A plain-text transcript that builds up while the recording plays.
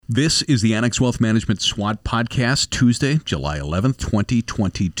This is the Annex Wealth Management SWOT podcast, Tuesday, July 11th,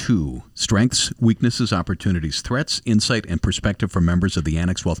 2022. Strengths, weaknesses, opportunities, threats, insight, and perspective from members of the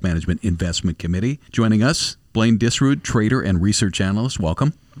Annex Wealth Management Investment Committee. Joining us, Blaine Disrud, trader and research analyst.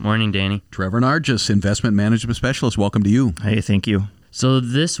 Welcome. Morning, Danny. Trevor Nargis, investment management specialist. Welcome to you. Hey, thank you. So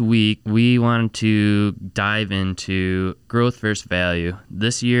this week, we wanted to dive into growth versus value.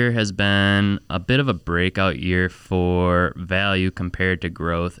 This year has been a bit of a breakout year for value compared to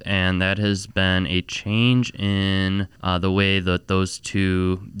growth, and that has been a change in the way that those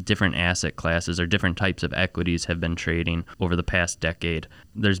two different asset classes or different types of equities have been trading over the past decade.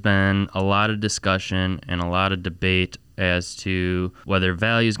 There's been a lot of discussion and a lot of debate as to whether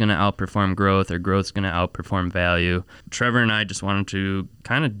value is going to outperform growth or growth is going to outperform value. Trevor and I just wanted to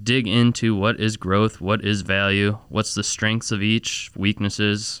kind of dig into what is growth, what is value, what's the strengths of each,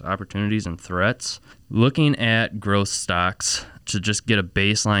 weaknesses, opportunities, and threats. Looking at growth stocks to just get a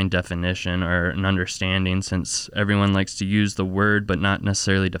baseline definition or an understanding, since everyone likes to use the word but not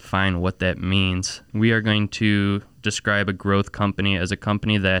necessarily define what that means. We are going to describe a growth company as a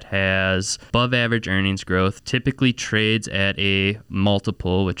company that has above average earnings growth, typically trades at a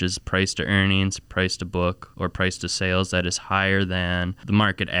multiple, which is price to earnings, price to book, or price to sales that is higher than the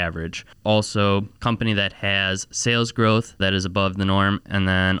market average. Also, company that has sales growth that is above the norm, and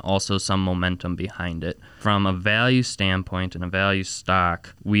then also some momentum behind it. From a value standpoint and a value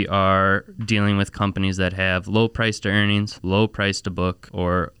stock, we are dealing with companies that have low price to earnings, low price to book,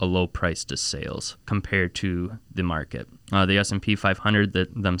 or a low price to sales compared to the market. The S&P 500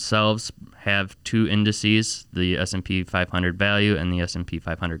 that themselves have two indices, the S&P 500 value and the S&P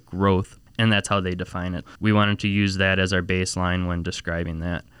 500 growth, and that's how they define it. We wanted to use that as our baseline when describing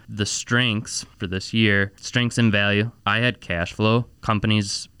that. The strengths for this year, strengths in value. I had cash flow.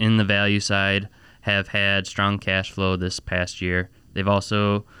 Companies in the value side have had strong cash flow this past year. They've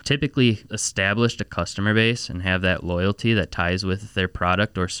also typically established a customer base and have that loyalty that ties with their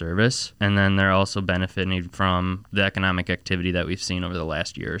product or service. And then they're also benefiting from the economic activity that we've seen over the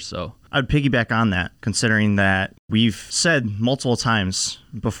last year or so. I'd piggyback on that, considering that we've said multiple times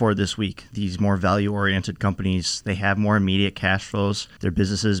before this week, these more value-oriented companies, they have more immediate cash flows. Their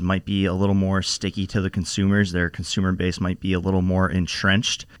businesses might be a little more sticky to the consumers. Their consumer base might be a little more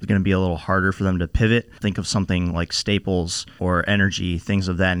entrenched. It's going to be a little harder for them to pivot. Think of something like staples or energy, things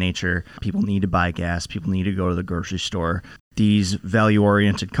of that nature. People need to buy gas. People need to go to the grocery store. These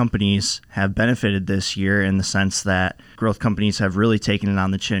value-oriented companies have benefited this year in the sense that growth companies have really taken it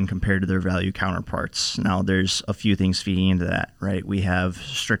on the chin compared to their value counterparts. Now, there's a few things feeding into that, right? We have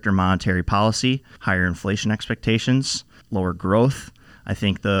stricter monetary policy, higher inflation expectations, lower growth. I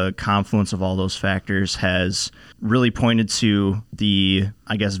think the confluence of all those factors has really pointed to the,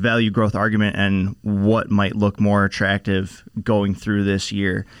 value growth argument and what might look more attractive going through this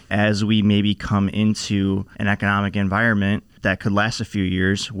year as we maybe come into an economic environment that could last a few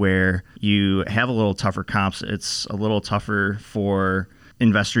years where you have a little tougher comps. It's a little tougher for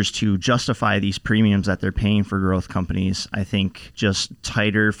investors to justify these premiums that they're paying for growth companies. I think just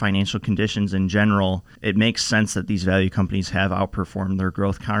tighter financial conditions in general, it makes sense that these value companies have outperformed their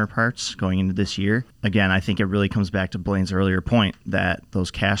growth counterparts going into this year. Again, I think it really comes back to Blaine's earlier point that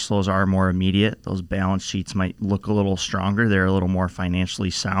those cash flows are more immediate. Those balance sheets might look a little stronger. They're a little more financially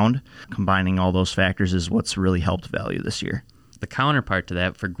sound. Combining all those factors is what's really helped value this year. The counterpart to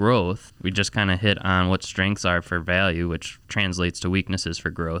that for growth, we just kind of hit on what strengths are for value, which translates to weaknesses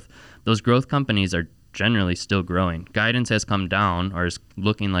for growth. Those growth companies are generally still growing. Guidance has come down, or is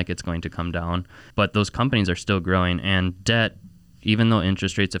looking like it's going to come down, but those companies are still growing, and debt, even though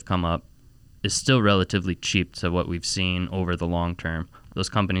interest rates have come up, is still relatively cheap to what we've seen over the long term. Those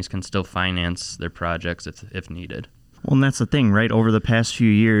companies can still finance their projects if needed. Well, and that's the thing, right? Over the past few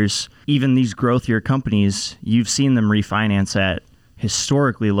years, even these growthier companies, you've seen them refinance at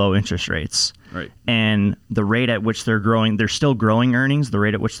historically low interest rates. Right. And the rate at which they're growing, they're still growing earnings, the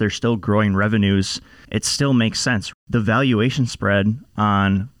rate at which they're still growing revenues, it still makes sense. The valuation spread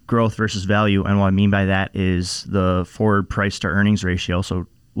on growth versus value, and what I mean by that is the forward price to earnings ratio. So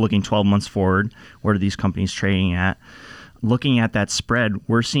looking 12 months forward, what are these companies trading at? Looking at that spread,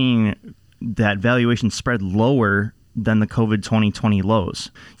 we're seeing that valuation spread lower than the COVID 2020 lows.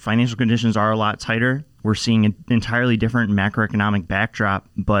 Financial conditions are a lot tighter. We're seeing an entirely different macroeconomic backdrop,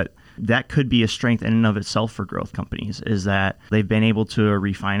 but that could be a strength in and of itself for growth companies, is that they've been able to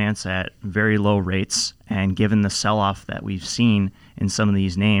refinance at very low rates. And given the sell-off that we've seen in some of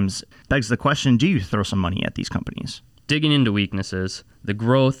these names, begs the question, do you throw some money at these companies? Digging into weaknesses, the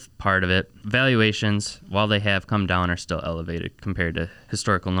growth part of it, valuations, while they have come down, are still elevated compared to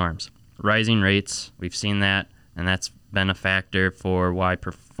historical norms. Rising rates, we've seen that, and that's been a factor for why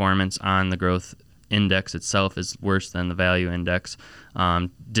performance on the growth index itself is worse than the value index.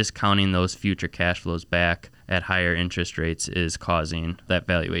 Discounting those future cash flows back at higher interest rates is causing that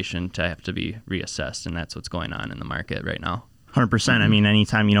valuation to have to be reassessed, and that's what's going on in the market right now. 100%. I mean,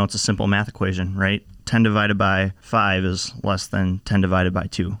 anytime, it's a simple math equation, right? 10 divided by 5 is less than 10 divided by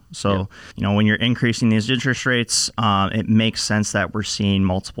 2. So, when you're increasing these interest rates, it makes sense that we're seeing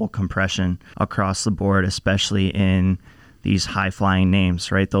multiple compression across the board, especially in these high-flying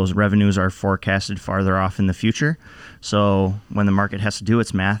names, right? Those revenues are forecasted farther off in the future. So when the market has to do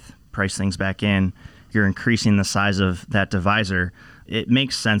its math, price things back in, you're increasing the size of that divisor. It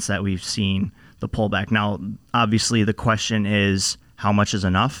makes sense that we've seen the pullback. Now, obviously, the question is, how much is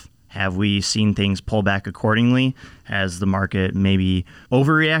enough? Have we seen things pull back accordingly? Has the market maybe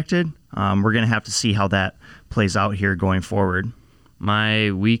overreacted? We're going to have to see how that plays out here going forward. My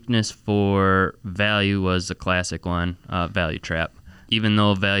weakness for value was a classic one, value trap. Even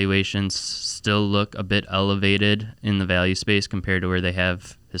though valuations still look a bit elevated in the value space compared to where they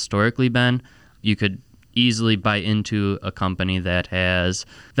have historically been, you could easily buy into a company that has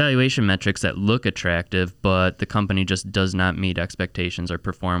valuation metrics that look attractive, but the company just does not meet expectations or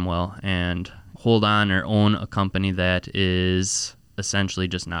perform well, and hold on or own a company that is essentially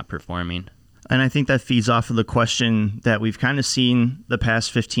just not performing. And I think that feeds off of the question that we've kind of seen the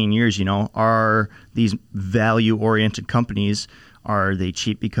past 15 years, are these value-oriented companies, are they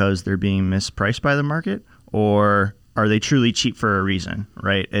cheap because they're being mispriced by the market, or are they truly cheap for a reason,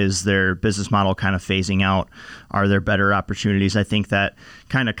 right? Is their business model kind of phasing out? Are there better opportunities? I think that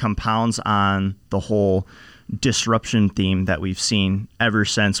kind of compounds on the whole disruption theme that we've seen ever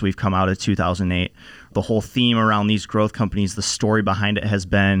since we've come out of 2008. The whole theme around these growth companies, the story behind it has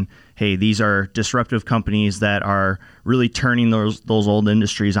been, hey, these are disruptive companies that are really turning those old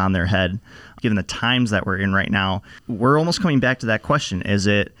industries on their head. Given the times that we're in right now, we're almost coming back to that question. Is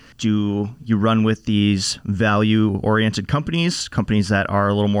it, do you run with these value-oriented companies that are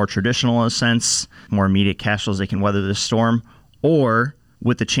a little more traditional in a sense, more immediate cash flows, they can weather this storm? Or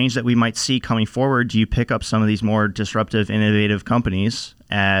with the change that we might see coming forward, do you pick up some of these more disruptive, innovative companies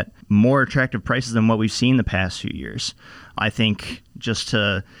at more attractive prices than what we've seen the past few years? I think, just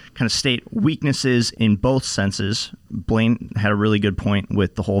to kind of state weaknesses in both senses, Blaine had a really good point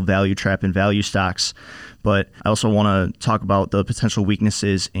with the whole value trap and value stocks, but I also want to talk about the potential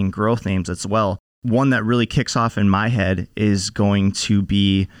weaknesses in growth names as well. One that really kicks off in my head is going to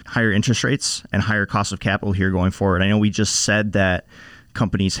be higher interest rates and higher cost of capital here going forward. I know we just said that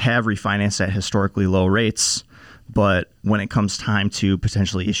companies have refinanced at historically low rates, but when it comes time to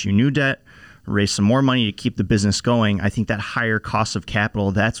potentially issue new debt, raise some more money to keep the business going, I think that higher cost of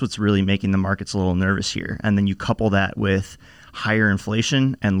capital, that's what's really making the markets a little nervous here. And then you couple that with higher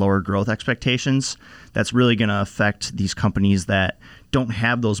inflation and lower growth expectations, that's really going to affect these companies that don't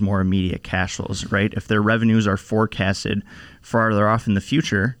have those more immediate cash flows, right? If their revenues are forecasted farther off in the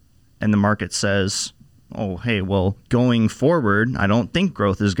future and the market says, oh, hey, well, going forward, I don't think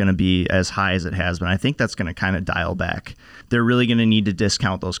growth is going to be as high as it has been. I think that's going to kind of dial back. They're really going to need to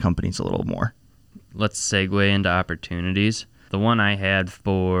discount those companies a little more. Let's segue into opportunities. The one I had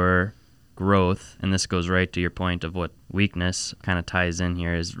for growth, and this goes right to your point of what weakness kind of ties in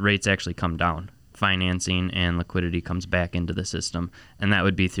here, is rates actually come down. Financing and liquidity comes back into the system, and that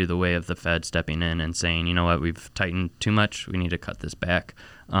would be through the way of the Fed stepping in and saying, you know what, we've tightened too much, we need to cut this back,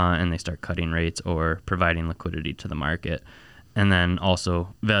 and they start cutting rates or providing liquidity to the market. And then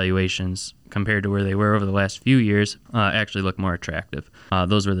also valuations compared to where they were over the last few years actually look more attractive.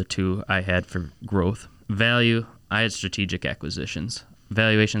 Those were the two I had for growth. Value, I had strategic acquisitions.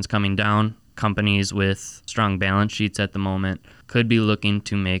 Valuations coming down. Companies with strong balance sheets at the moment could be looking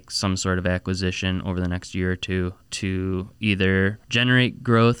to make some sort of acquisition over the next year or two to either generate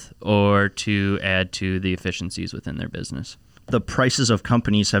growth or to add to the efficiencies within their business. The prices of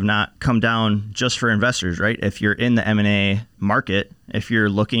companies have not come down just for investors, right? If you're in the M&A market, if you're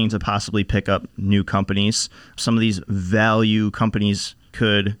looking to possibly pick up new companies, some of these value companies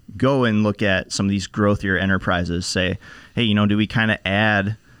could go and look at some of these growthier enterprises, say, hey, do we kind of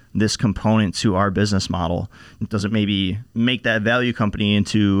add this component to our business model? Does it maybe make that value company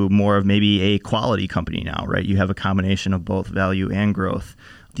into more of maybe a quality company now, right? You have a combination of both value and growth.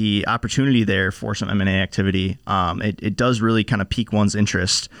 The opportunity there for some M&A activity, it does really kind of pique one's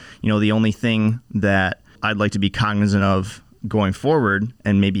interest. The only thing that I'd like to be cognizant of going forward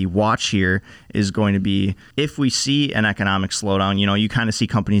and maybe watch here is going to be if we see an economic slowdown, you kind of see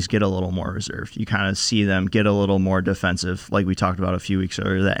companies get a little more reserved. You kind of see them get a little more defensive, like we talked about a few weeks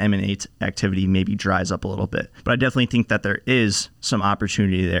earlier, that M&A activity maybe dries up a little bit. But I definitely think that there is some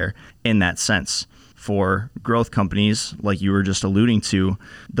opportunity there in that sense. for growth companies, like you were just alluding to,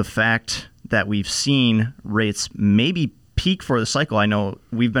 the fact that we've seen rates maybe peak for the cycle. I know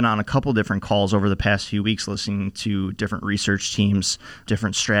we've been on a couple different calls over the past few weeks listening to different research teams,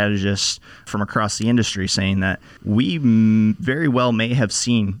 different strategists from across the industry saying that we very well may have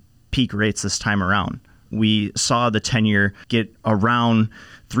seen peak rates this time around. We saw the 10-year get around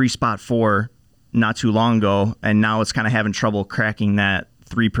 3.4 not too long ago, and now it's kind of having trouble cracking that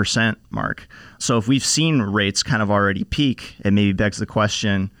 3% mark. So if we've seen rates kind of already peak, it maybe begs the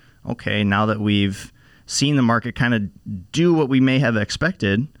question, okay, now that we've seen the market kind of do what we may have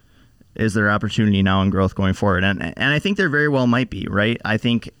expected, is there opportunity now in growth going forward? And I think there very well might be, right? I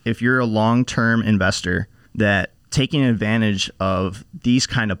think if you're a long-term investor, that taking advantage of these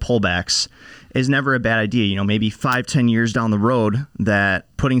kind of pullbacks is never a bad idea. You know, maybe 5-10 years down the road,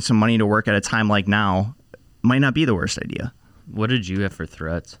 that putting some money to work at a time like now might not be the worst idea. What did you have for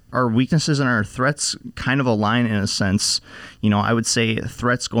threats? Our weaknesses and our threats kind of align in a sense. You know, I would say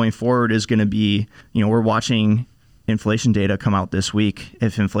threats going forward is going to be, you know, we're watching inflation data come out this week.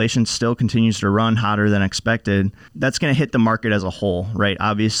 If inflation still continues to run hotter than expected, that's going to hit the market as a whole, right?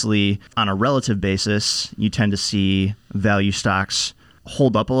 Obviously, on a relative basis, you tend to see value stocks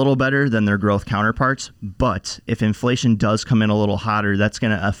hold up a little better than their growth counterparts. But if inflation does come in a little hotter, that's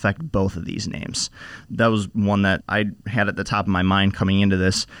going to affect both of these names. That was one that I had at the top of my mind coming into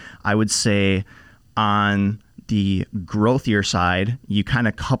this. I would say on the growthier side, you kind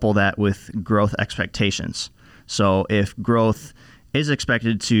of couple that with growth expectations. So if growth is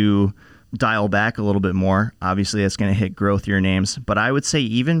expected to dial back a little bit more, obviously that's going to hit growthier names. But I would say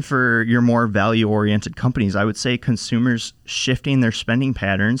even for your more value-oriented companies, I would say consumers shifting their spending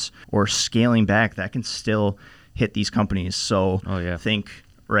patterns or scaling back, that can still hit these companies. So think,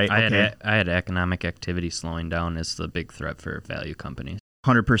 right? I had economic activity slowing down as the big threat for value companies.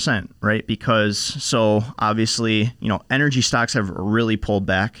 100%, right? Because so obviously, you know, energy stocks have really pulled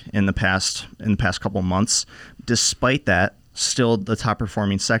back in the past couple of months. Despite that, still the top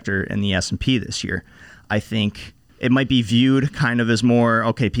performing sector in the S&P this year. I think it might be viewed kind of as more,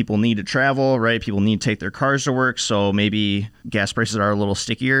 okay, people need to travel, right? People need to take their cars to work, so maybe gas prices are a little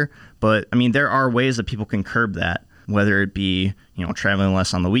stickier. But I mean, there are ways that people can curb that, whether it be, you know, traveling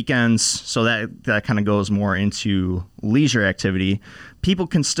less on the weekends. So that kind of goes more into leisure activity. People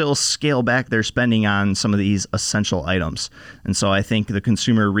can still scale back their spending on some of these essential items. And so I think the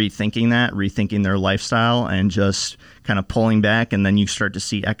consumer rethinking their lifestyle and just kind of pulling back, and then you start to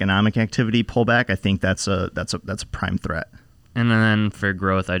see economic activity pull back. I think that's a prime threat. And then for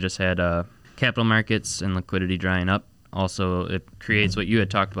growth, I just had capital markets and liquidity drying up. Also, it creates what you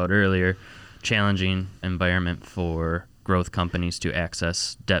had talked about earlier, challenging environment for growth companies to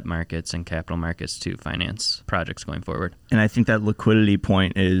access debt markets and capital markets to finance projects going forward. And I think that liquidity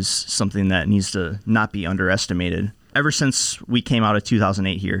point is something that needs to not be underestimated. Ever since we came out of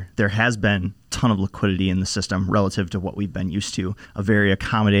 2008 here, there has been a ton of liquidity in the system relative to what we've been used to. A very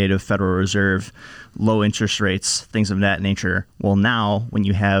accommodative Federal Reserve, low interest rates, things of that nature. Well, now when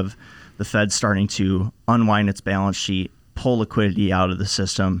you have the Fed starting to unwind its balance sheet, pull liquidity out of the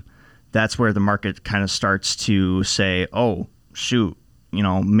system, that's where the market kind of starts to say, oh, shoot, you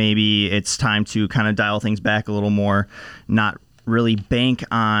know, maybe it's time to kind of dial things back a little more, not really bank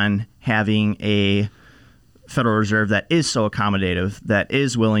on having a Federal Reserve that is so accommodative, that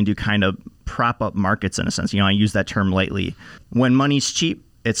is willing to kind of prop up markets in a sense. You know, I use that term lightly. When money's cheap,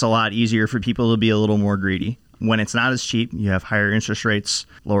 it's a lot easier for people to be a little more greedy. When it's not as cheap, you have higher interest rates,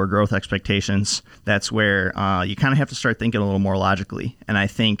 lower growth expectations. That's where you kind of have to start thinking a little more logically. And I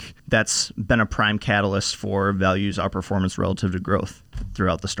think that's been a prime catalyst for values outperformance relative to growth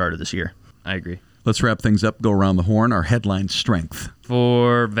throughout the start of this year. I agree. Let's wrap things up, go around the horn. Our headline strength.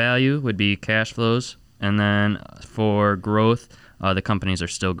 For value would be cash flows. And then for growth, the companies are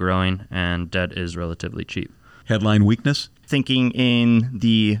still growing and debt is relatively cheap. Headline weakness? Thinking in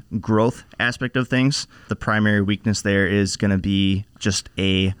the growth aspect of things, the primary weakness there is going to be just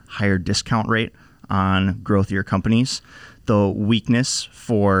a higher discount rate on growthier companies. The weakness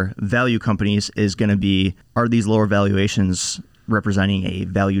for value companies is going to be, are these lower valuations representing a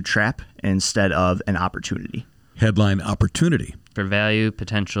value trap instead of an opportunity? Headline opportunity. For value,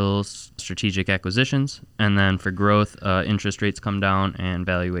 potential strategic acquisitions. And then for growth, interest rates come down and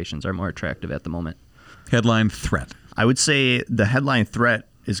valuations are more attractive at the moment. Headline threat. I would say the headline threat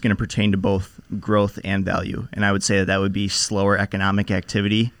is going to pertain to both growth and value. And I would say that would be slower economic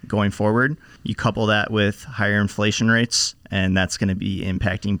activity going forward. You couple that with higher inflation rates, and that's going to be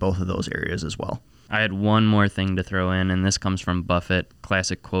impacting both of those areas as well. I had one more thing to throw in, and this comes from Buffett,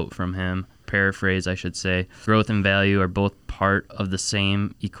 classic quote from him, paraphrase I should say. Growth and value are both part of the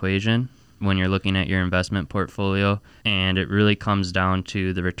same equation, when you're looking at your investment portfolio. And it really comes down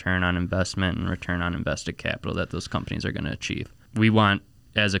to the return on investment and return on invested capital that those companies are going to achieve. We want,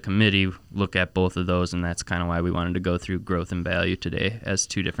 as a committee, look at both of those, and that's kind of why we wanted to go through growth and value today as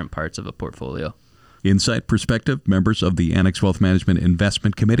two different parts of a portfolio. Insight, perspective, members of the Annex Wealth Management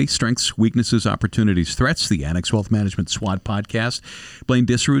Investment Committee. Strengths, weaknesses, opportunities, threats. The Annex Wealth Management SWOT podcast. Blaine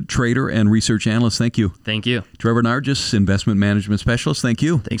Disserud, trader and research analyst. Thank you. Thank you. Trevor Nargis, investment management specialist. Thank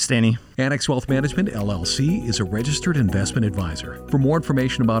you. Thanks, Danny. Annex Wealth Management, LLC, is a registered investment advisor. For more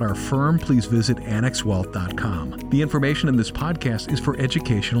information about our firm, please visit annexwealth.com. The information in this podcast is for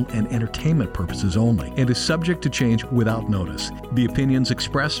educational and entertainment purposes only and is subject to change without notice. The opinions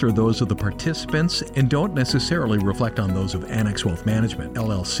expressed are those of the participants and don't necessarily reflect on those of Annex Wealth Management,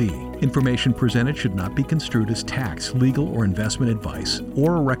 LLC. Information presented should not be construed as tax, legal, or investment advice,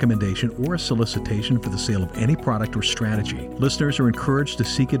 or a recommendation or a solicitation for the sale of any product or strategy. Listeners are encouraged to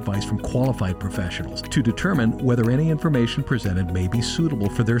seek advice from qualified professionals to determine whether any information presented may be suitable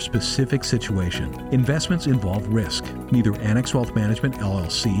for their specific situation. Investments involve risk. Neither Annex Wealth Management,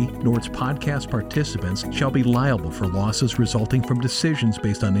 LLC, nor its podcast participants shall be liable for losses resulting from decisions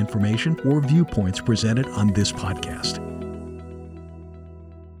based on information or viewpoints presented on this podcast.